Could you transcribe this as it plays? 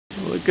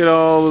Look at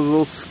all those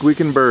little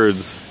squeaking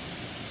birds.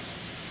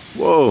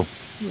 Whoa,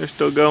 they're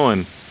still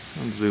going.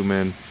 I'll zoom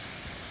in.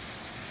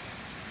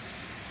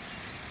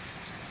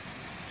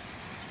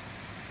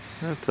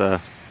 That's a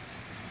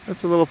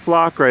little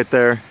flock right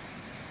there.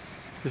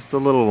 Just a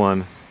little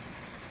one.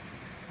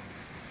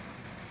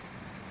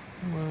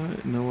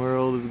 What in the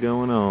world is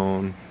going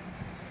on?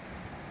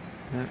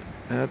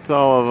 That's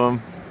all of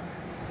them.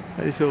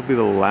 I think it'll be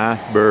the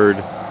last bird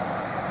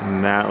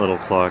in that little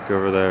flock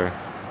over there.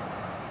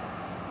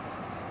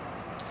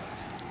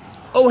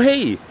 Oh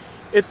hey,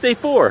 it's day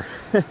 4.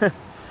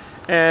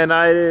 And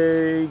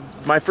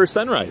my first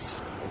sunrise.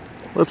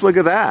 Let's look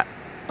at that.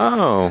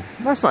 Oh,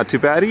 that's not too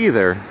bad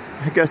either.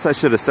 I guess I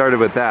should have started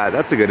with that.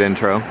 That's a good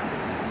intro.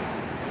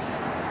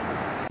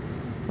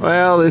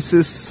 Well, this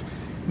is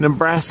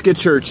Nebraska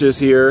churches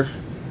here.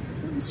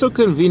 So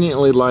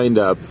conveniently lined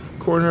up.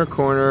 Corner,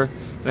 corner.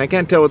 And I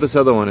can't tell what this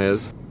other one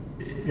is.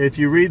 If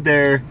you read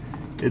there,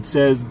 it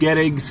says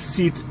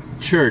Geregsit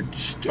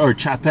Church or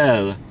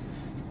Chapel.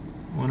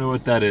 Wonder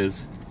what that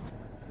is.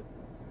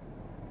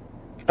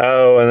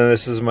 Oh, and then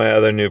this is my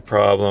other new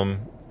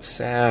problem.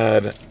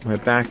 Sad. My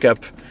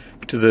backup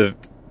to the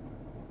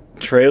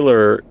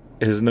trailer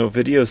is no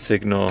video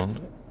signal.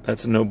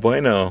 That's no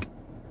bueno.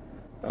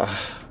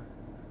 Ugh.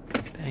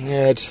 Dang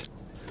it.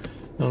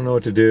 I don't know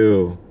what to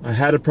do. I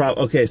had a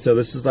problem. Okay, so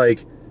this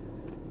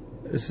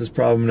is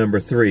problem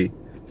number 3.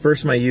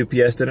 First, my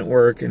UPS didn't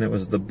work, and it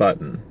was the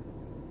button.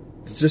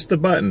 It's just the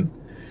button.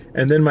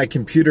 And then my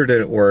computer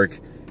didn't work,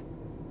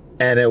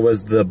 and it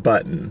was the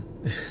button.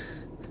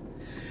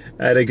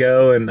 I had to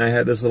go, and I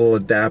had this little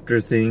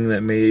adapter thing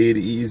that made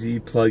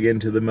easy plug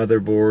into the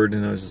motherboard,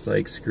 and I was just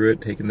like, screw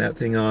it, taking that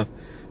thing off,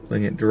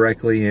 plugging it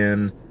directly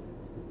in,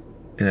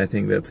 and I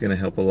think that's going to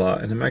help a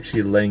lot. And I'm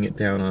actually laying it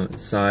down on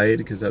its side,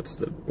 because that's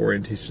the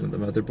orientation of the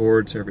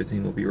motherboard, so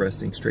everything will be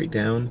resting straight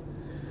down.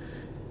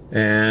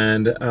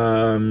 And,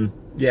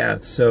 yeah,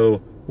 so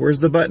where's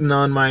the button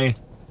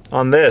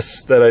on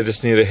this that I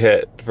just need to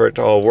hit for it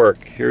to all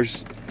work?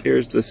 Here's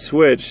the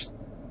switch.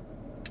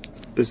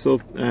 This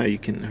little, you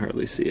can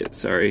hardly see it,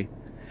 sorry.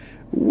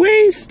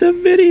 Waste of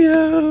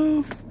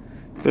video!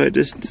 But I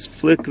just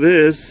flick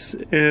this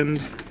and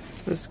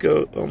let's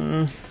go,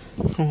 I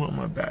want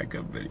my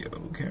backup video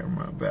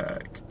camera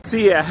back.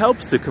 See, it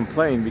helps to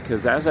complain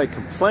because as I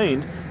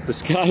complained, the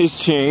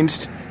skies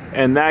changed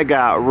and that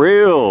got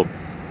real.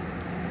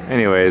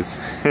 Anyways,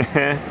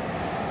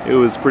 it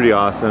was pretty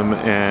awesome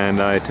and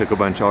I took a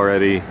bunch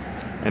already.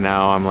 And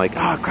now I'm like,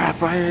 oh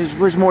crap,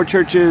 where's more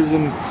churches?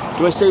 And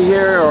do I stay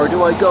here or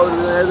do I go to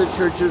the other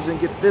churches and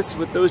get this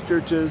with those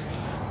churches?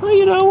 Well,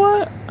 you know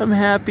what? I'm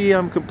happy,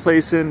 I'm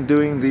complacent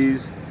doing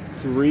these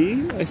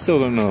 3. I still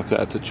don't know if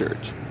that's a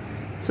church.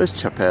 It says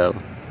chapel.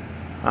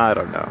 I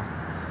don't know.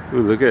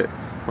 Ooh, look at,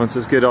 once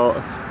this get all,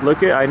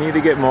 look at, I need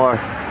to get more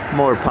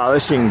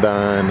polishing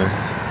done.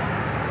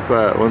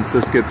 But once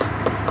this gets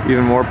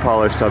even more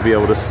polished, I'll be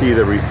able to see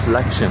the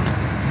reflection.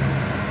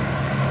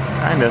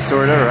 Kinda,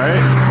 sorta,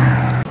 right?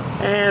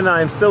 And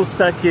I'm still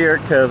stuck here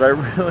because I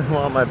really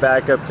want my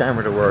backup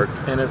camera to work,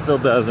 and it still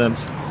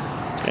doesn't.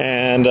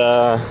 And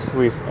my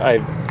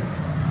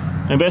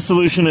best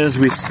solution is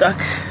we've stuck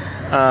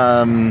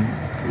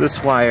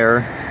this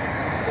wire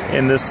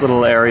in this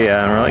little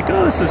area, and we're like,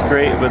 oh, this is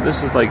great, but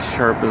this is like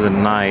sharp as a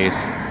knife,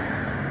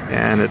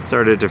 and it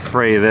started to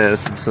fray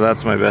this, and so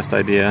that's my best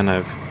idea. And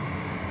I've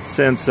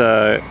since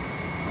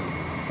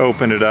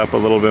open it up a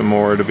little bit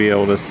more to be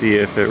able to see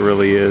if it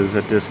really is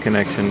a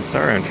disconnection.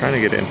 Sorry, I'm trying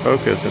to get it in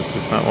focus. It's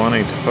just not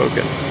wanting to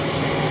focus.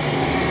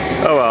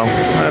 Oh well,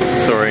 that's the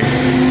story.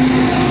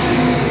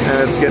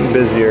 And it's getting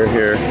busier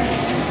here.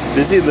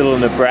 Busy little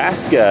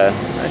Nebraska.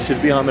 I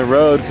should be on the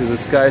road because the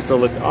skies still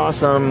look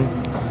awesome.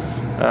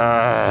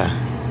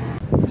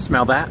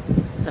 Smell that?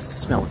 That's the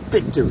smell of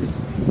victory.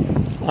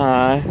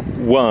 I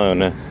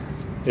won.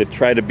 It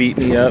tried to beat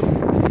me up,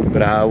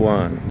 but I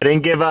won. I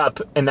didn't give up,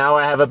 and now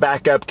I have a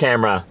backup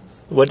camera.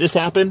 What just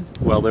happened?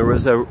 Well, there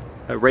was a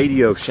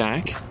Radio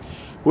Shack,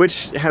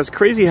 which has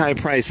crazy high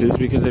prices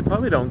because they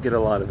probably don't get a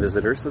lot of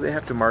visitors, so they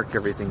have to mark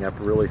everything up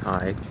really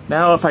high.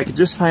 Now, if I could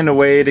just find a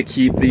way to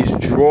keep these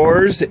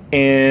drawers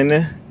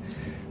in,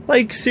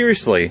 like,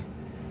 seriously,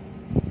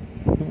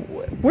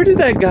 where did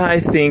that guy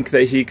think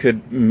that he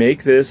could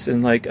make this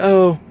and like,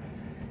 oh,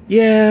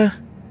 yeah,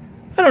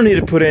 I don't need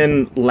to put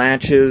in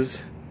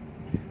latches.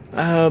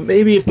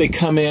 Maybe if they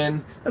come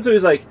in, that's what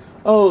he's like,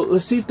 oh,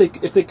 let's see if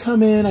they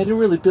come in, I didn't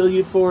really bill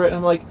you for it. And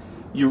I'm like,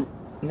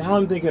 now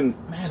I'm thinking,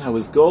 man, I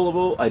was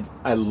gullible.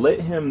 I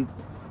let him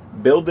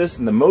build this,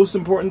 and the most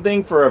important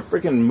thing for a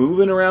freaking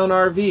moving around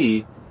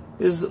RV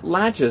is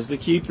latches to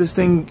keep this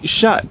thing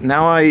shut.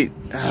 Now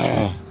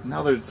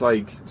now they're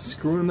like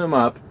screwing them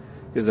up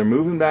because they're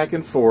moving back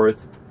and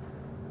forth.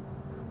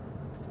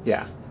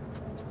 Yeah,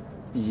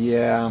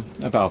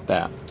 about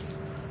that.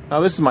 Now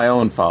this is my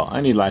own fault.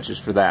 I need latches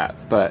for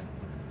that, but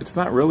it's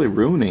not really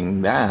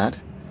ruining that.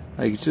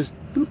 Like, it's just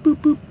boop, boop,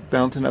 boop,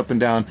 bouncing up and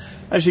down.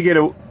 I should get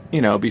a,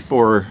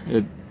 before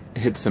it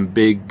hits some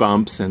big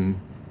bumps and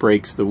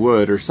breaks the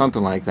wood or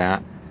something like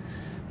that.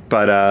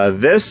 But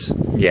this,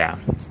 yeah,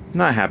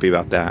 Not happy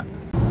about that.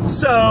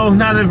 So,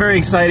 not a very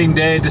exciting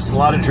day, just a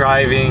lot of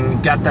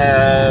driving.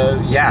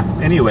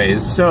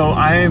 Anyways, so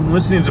I'm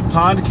listening to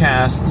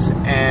podcasts,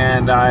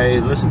 and I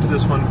listened to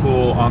this one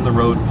cool on the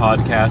road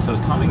podcast. I was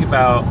talking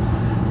about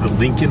the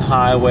Lincoln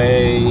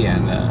Highway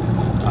and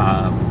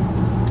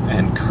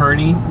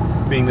Kearney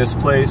being this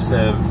place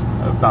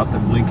about the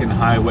Lincoln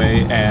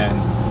Highway, and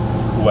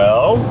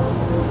well,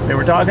 they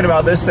were talking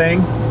about this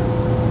thing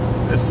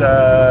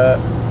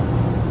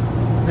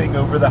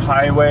over the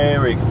highway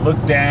where you can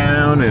look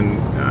down,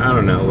 and I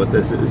don't know what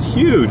this is. It's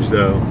huge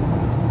though,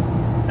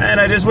 and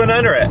I just went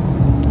under it.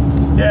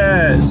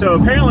 Yeah, so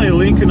apparently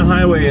Lincoln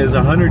Highway is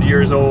 100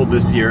 years old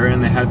this year,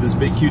 and they had this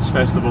big huge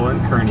festival in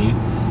Kearney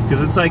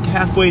because it's like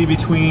halfway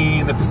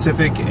between the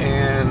Pacific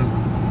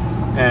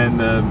and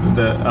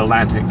the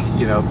Atlantic,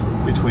 you know,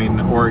 between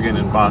Oregon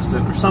and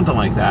Boston or something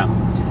like that.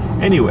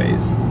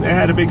 Anyways, they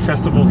had a big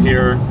festival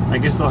here. I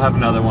guess they'll have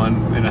another one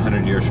in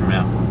 100 years from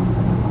now.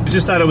 I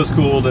just thought it was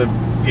cool to,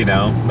 you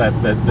know, that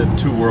the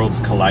two worlds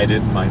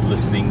collided, my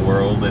listening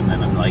world, and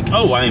then I'm like,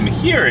 oh, I'm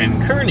here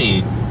in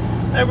Kearney.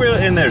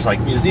 And there's like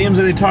museums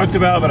that they talked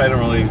about, but I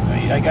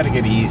got to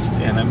get east,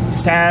 and I'm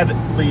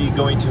sadly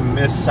going to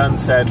miss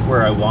sunset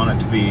where I want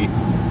it to be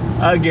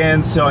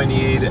again, so I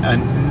need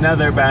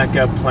another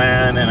backup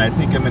plan, and I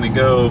think I'm going to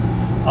go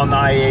on the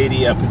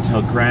I-80 up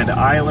until Grand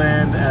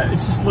Island.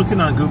 It's just looking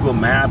on Google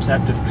Maps. I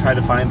have to try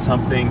to find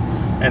something,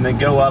 and then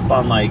go up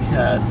on like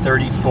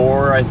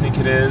 34, I think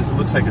it is. It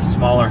looks like a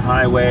smaller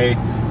highway,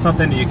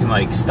 something you can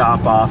like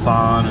stop off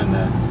on, and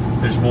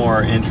there's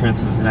more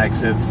entrances and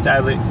exits.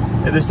 Sadly,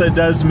 this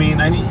does mean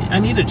I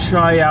need to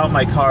try out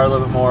my car a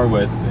little bit more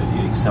with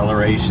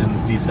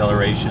accelerations,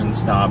 decelerations,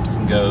 stops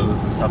and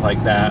goes and stuff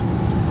like that,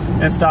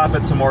 and stop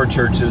at some more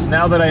churches.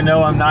 Now that I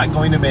know I'm not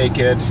going to make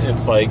it,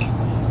 it's like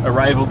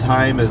arrival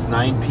time is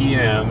 9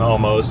 p.m.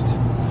 almost.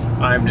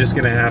 I'm just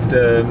gonna have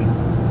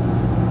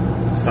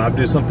to stop,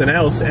 do something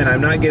else, and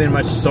I'm not getting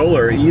much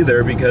solar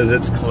either because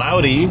it's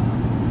cloudy,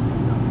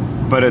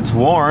 but it's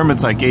warm.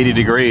 It's like 80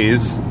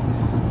 degrees.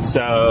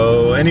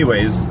 So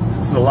anyways,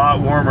 it's a lot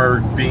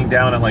warmer being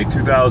down at like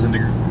 2,000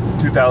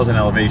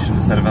 elevation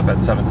instead of up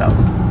at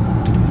 7,000.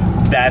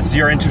 That's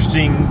your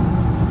interesting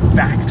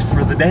fact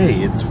for the day.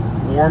 It's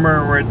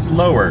warmer where it's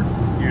lower,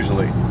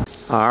 usually.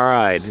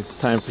 Alright, it's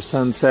time for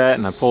sunset,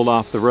 and I pulled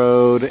off the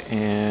road,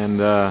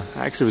 and I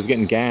actually was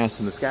getting gas,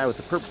 and this guy with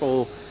the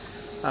purple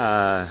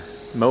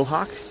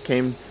mohawk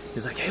came.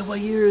 He's like, hey, what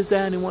year is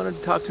that? And he wanted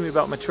to talk to me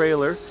about my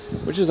trailer,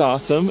 which is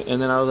awesome.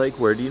 And then I was like,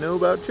 where do you know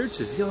about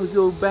churches? He'll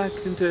go back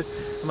into,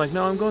 I'm like,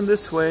 no, I'm going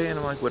this way. And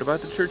I'm like, what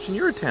about the church in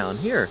your town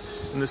here,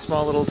 in this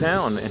small little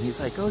town? And he's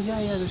like, oh, yeah,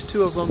 there's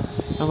two of them.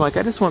 I'm like,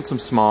 I just want some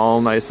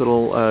small, nice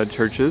little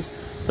churches.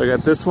 So I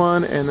got this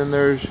one, and then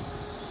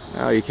there's,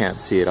 oh, you can't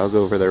see it. I'll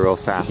go over there real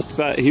fast.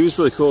 But he was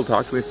really cool,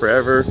 talked to me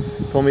forever,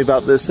 told me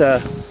about this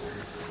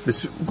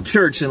this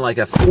church in like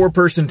a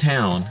 4-person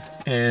town.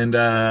 And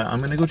I'm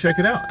gonna go check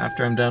it out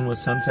after I'm done with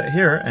sunset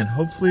here, and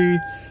hopefully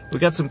we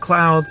got some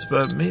clouds,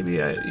 but maybe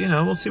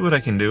we'll see what I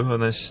can do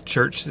on this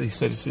church. He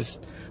said it's just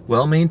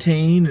well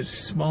maintained, it's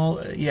small.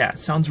 Yeah, it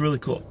sounds really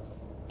cool.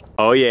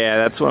 Oh yeah,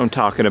 that's what I'm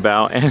talking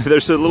about. And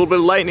there's a little bit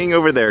of lightning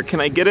over there. Can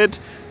I get it?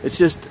 It's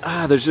just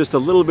there's just a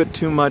little bit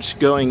too much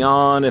going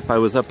on. If I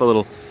was up a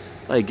little,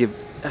 like if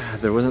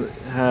there wasn't,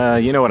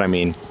 you know what I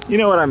mean. You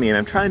know what I mean.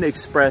 I'm trying to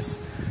express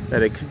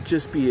that it could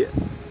just be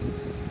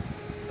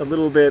a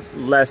little bit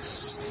less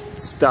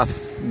stuff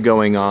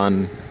going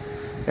on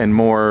and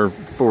more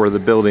for the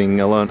building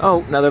alone.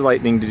 Oh, another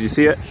lightning. Did you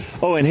see it?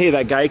 Oh, and hey,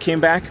 that guy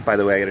came back. By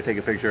the way, I gotta take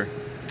a picture.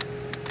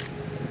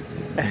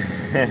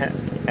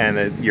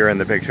 And you're in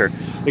the picture.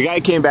 The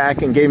guy came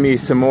back and gave me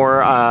some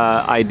more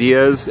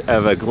ideas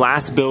of a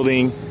glass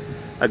building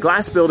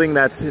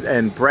that's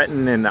in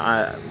Breton and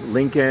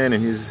Lincoln,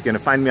 and he's going to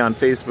find me on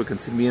Facebook and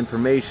send me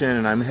information,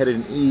 and I'm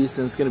headed east,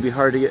 and it's going to be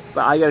hard to get,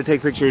 but I got to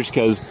take pictures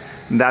because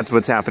that's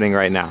what's happening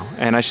right now,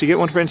 and I should get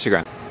one for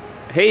Instagram.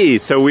 Hey,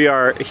 so we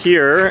are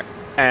here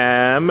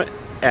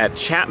at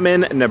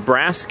Chapman,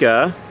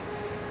 Nebraska,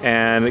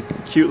 and a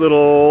cute little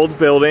old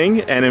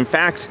building, and in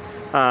fact,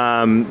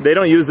 they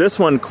don't use this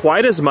one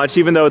quite as much,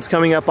 even though it's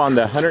coming up on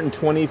the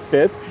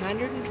 125th.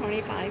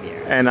 125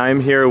 years. And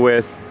I'm here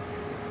with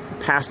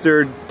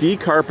Pastor D.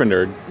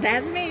 Carpenter.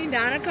 That's me,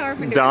 Donna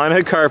Carpenter.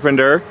 Donna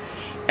Carpenter.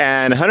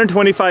 And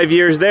 125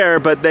 years there,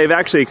 but they've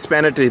actually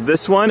expanded to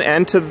this one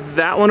and to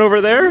that one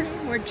over there?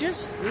 We're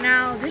just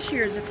now, this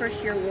year is the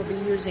first year we'll be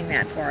using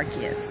that for our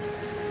kids.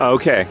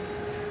 Okay.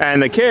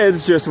 And the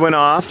kids just went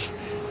off.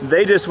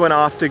 They just went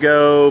off to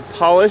go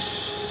polish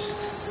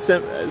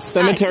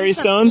cemetery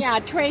stones? Yeah,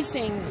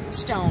 tracing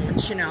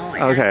stones, you know.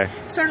 Okay.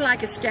 Sort of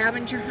like a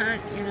scavenger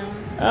hunt, you know.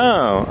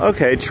 Oh,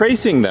 okay.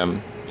 Tracing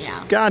them.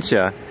 Yeah.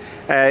 Gotcha.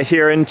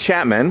 Here in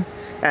Chapman.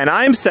 And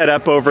I'm set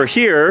up over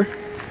here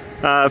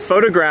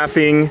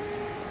photographing,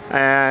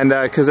 and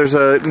because there's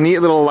a neat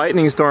little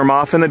lightning storm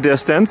off in the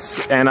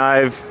distance, and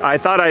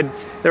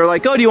they were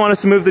like, oh, do you want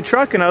us to move the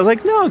truck? And I was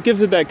like, no, it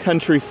gives it that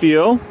country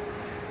feel.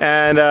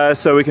 And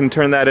so we can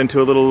turn that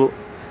into a little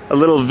a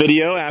little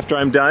video after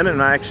I'm done,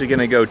 and I'm actually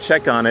gonna go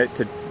check on it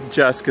to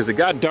just because it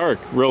got dark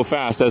real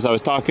fast as I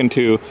was talking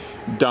to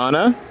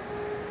Donna.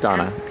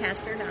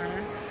 Pastor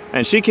Donna.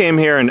 And she came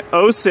here in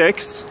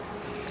 06.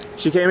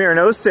 She came here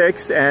in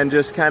 06 and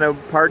just kind of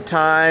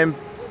part-time,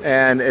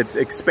 and it's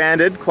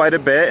expanded quite a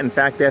bit. In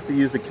fact, they have to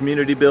use the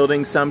community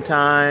building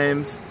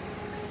sometimes.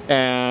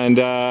 And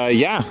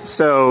yeah,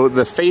 so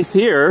the faith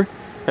here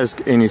has,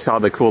 and you saw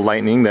the cool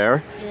lightning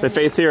there, the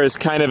faith here has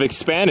kind of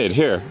expanded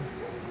here,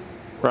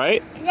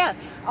 right?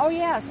 Yes. Oh,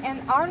 yes.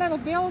 And our little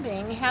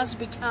building has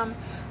become,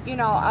 you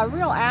know, a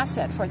real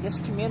asset for this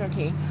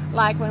community.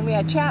 Like when we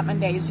had Chapman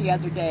Days the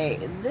other day,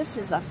 this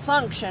is a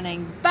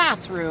functioning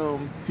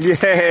bathroom. Yay!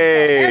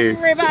 So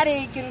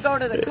everybody can go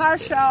to the car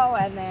show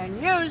and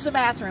then use the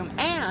bathroom.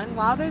 And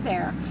while they're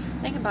there,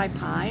 they can buy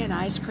pie and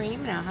ice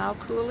cream. Now, how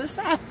cool is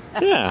that?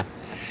 Yeah.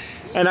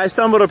 And I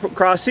stumbled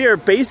across here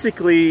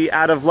basically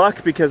out of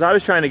luck because I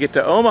was trying to get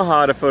to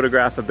Omaha to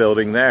photograph a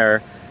building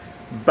there.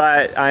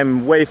 But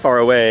I'm way far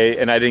away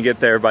and I didn't get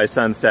there by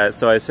sunset.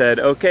 So I said,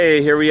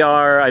 okay, here we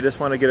are. I just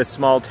want to get a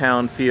small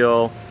town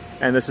feel.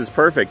 And this is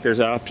perfect. There's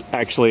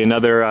actually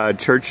another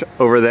church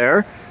over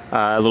there,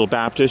 a little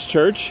Baptist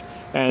church.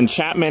 And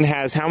Chapman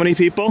has how many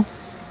people?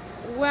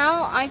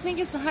 Well, I think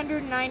it's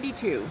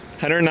 192.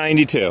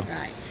 192.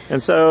 Right. And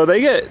so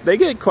they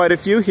get quite a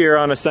few here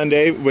on a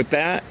Sunday with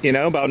that, you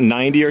know, about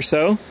 90 or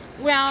so.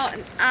 Well,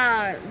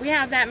 we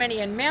have that many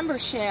in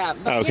membership,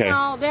 but okay. You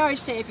know, they always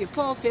say if you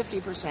pull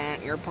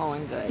 50%, you're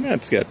pulling good.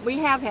 That's good. We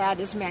have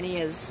had as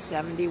many as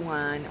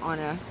 71 on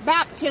a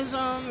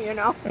baptism, you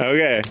know.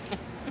 Okay.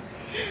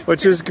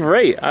 Which is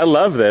great. I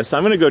love this.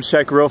 I'm going to go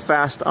check real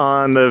fast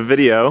on the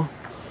video.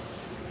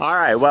 All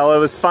right, well, it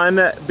was fun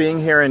being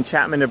here in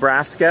Chapman,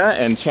 Nebraska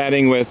and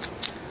chatting with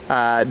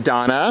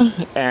Donna,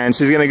 and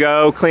she's going to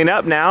go clean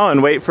up now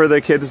and wait for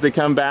the kids to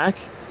come back.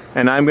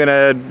 And I'm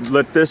gonna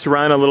let this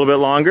run a little bit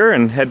longer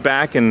and head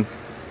back and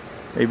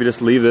maybe just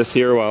leave this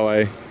here while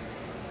I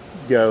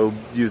go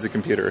use the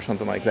computer or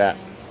something like that.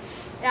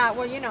 Yeah,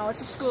 well, you know, it's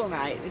a school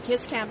night. The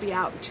kids can't be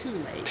out too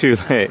late. Too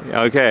late,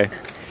 okay.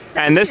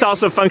 And this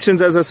also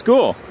functions as a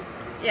school.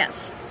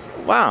 Yes.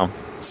 Wow.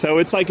 So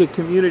it's like a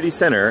community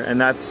center,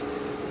 and that's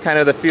kind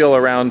of the feel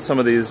around some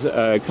of these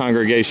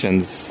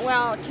congregations.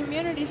 Well,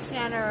 community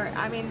center,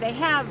 I mean, they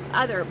have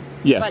other,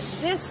 yes. But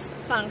this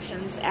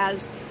functions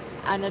as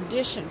an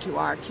addition to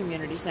our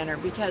community center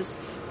because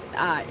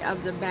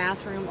of the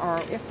bathroom, or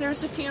if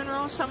there's a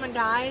funeral, someone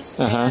dies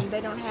and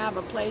they don't have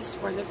a place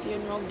for the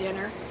funeral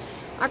dinner.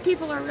 Our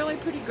people are really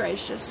pretty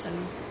gracious, and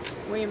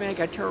we make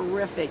a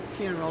terrific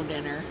funeral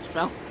dinner.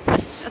 So,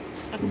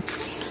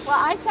 well,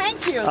 I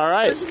thank you. All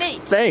right. It was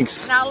neat.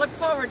 Thanks. And I'll look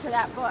forward to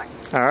that book.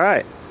 All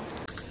right.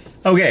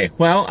 Okay.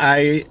 Well,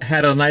 I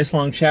had a nice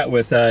long chat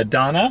with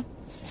Donna,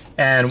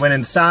 and went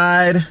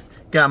inside.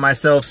 Got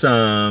myself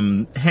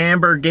some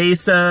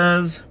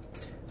hamburguesas.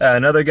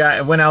 Another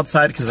guy went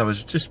outside because I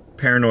was just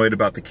paranoid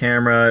about the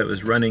camera. It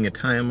was running a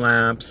time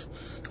lapse.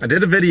 I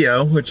did a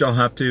video, which I'll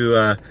have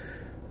to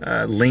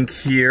link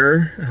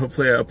here.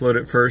 Hopefully I upload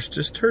it first.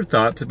 Just her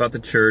thoughts about the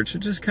church.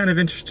 It's just kind of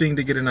interesting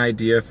to get an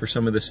idea for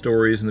some of the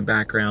stories and the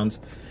backgrounds.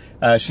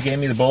 She gave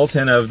me the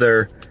bulletin of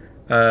their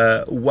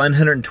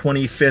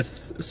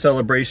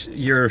 125th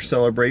year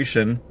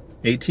celebration.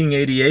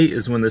 1888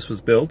 is when this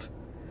was built.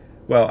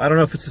 Well, I don't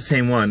know if it's the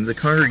same one. The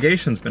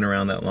congregation's been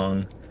around that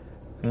long.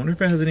 I wonder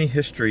if it has any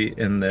history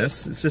in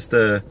this. It's just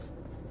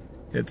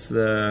it's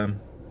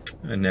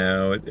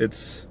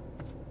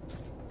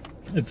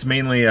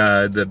mainly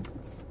the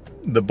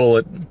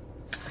bullet,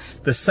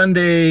 the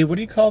Sunday, what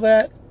do you call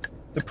that?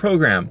 The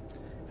program.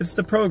 It's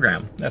the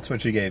program. That's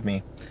what she gave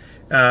me.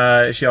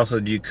 She also,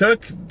 do you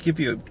cook?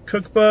 Give you a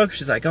cookbook.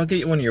 She's like, I'll get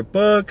you one of your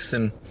books.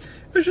 And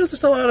it was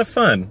just a lot of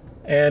fun.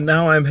 And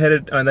now I'm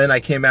headed, and then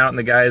I came out and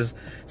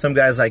some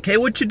guy's like, hey,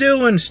 what you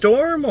doing,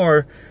 Storm?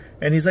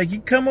 And he's like,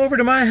 you come over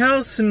to my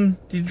house and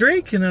you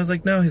drink? And I was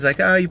like, no. He's like,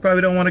 you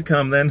probably don't want to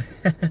come then.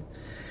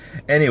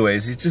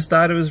 Anyways, he just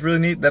thought it was really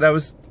neat that I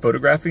was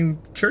photographing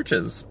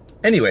churches.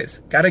 Anyways,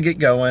 gotta get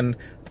going.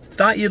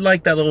 Thought you'd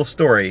like that little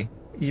story,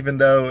 even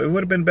though it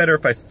would have been better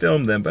if I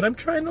filmed them, but I'm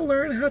trying to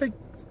learn how to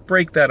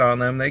break that on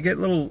them. They get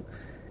a little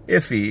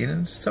iffy,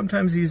 and it's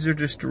sometimes easier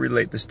just to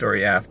relate the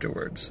story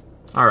afterwards.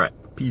 All right.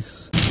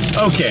 Peace.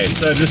 Okay,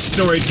 so just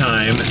story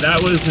time. That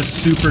was a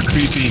super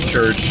creepy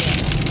church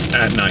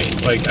at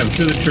night. Like, I'm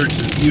sure the church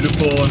is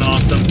beautiful and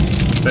awesome,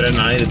 but at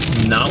night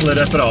it's not lit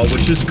up at all,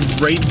 which is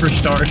great for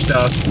star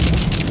stuff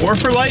or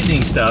for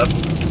lightning stuff.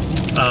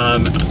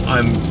 I'm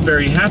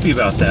very happy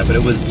about that, but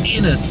it was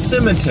in a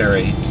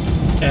cemetery,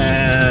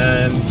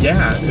 and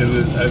yeah,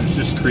 I was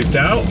just creeped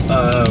out.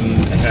 I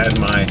had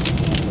my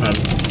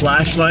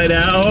flashlight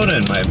out,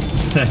 and I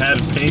had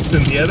a pace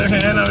in the other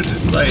hand. I was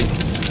just like,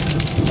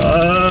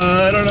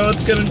 I don't know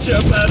what's gonna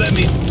jump out at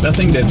me.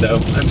 Nothing did though.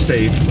 I'm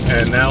safe.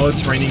 And now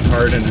it's raining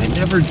hard, and I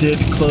never did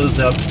close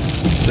up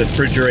the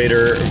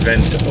refrigerator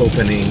vent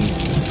opening.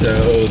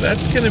 So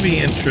that's gonna be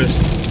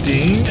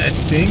interesting, I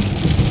think.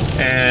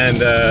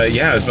 And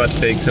yeah, I was about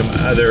to take some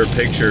other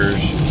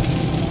pictures,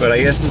 but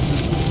I guess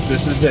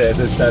this is it.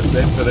 That's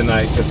it for the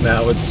night, because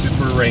now it's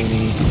super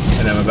rainy,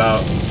 and I'm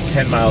about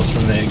 10 miles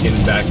from there,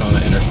 getting back on the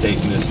interstate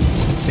and just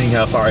seeing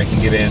how far I can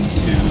get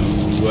into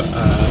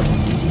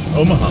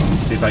Omaha,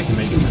 see if I can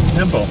make it to the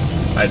temple.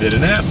 I did a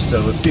nap,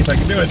 so let's see if I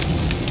can do it.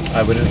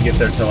 I wouldn't get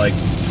there till like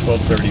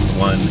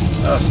 12:31.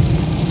 Ugh,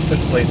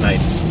 such late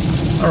nights.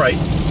 All right.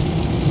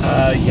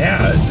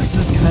 Yeah, this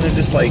is kind of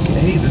just like,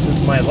 hey, this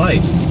is my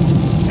life,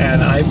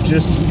 and I've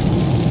just,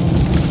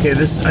 okay,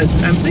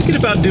 I'm thinking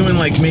about doing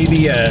like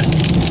maybe a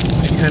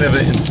kind of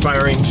an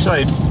inspiring, should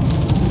I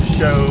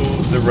show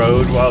the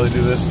road while I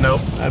do this?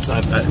 Nope, that's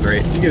not that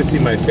great. You get to see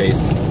my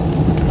face.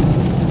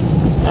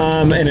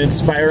 An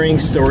inspiring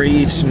story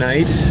each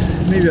night.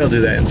 Maybe I'll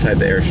do that inside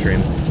the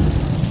Airstream.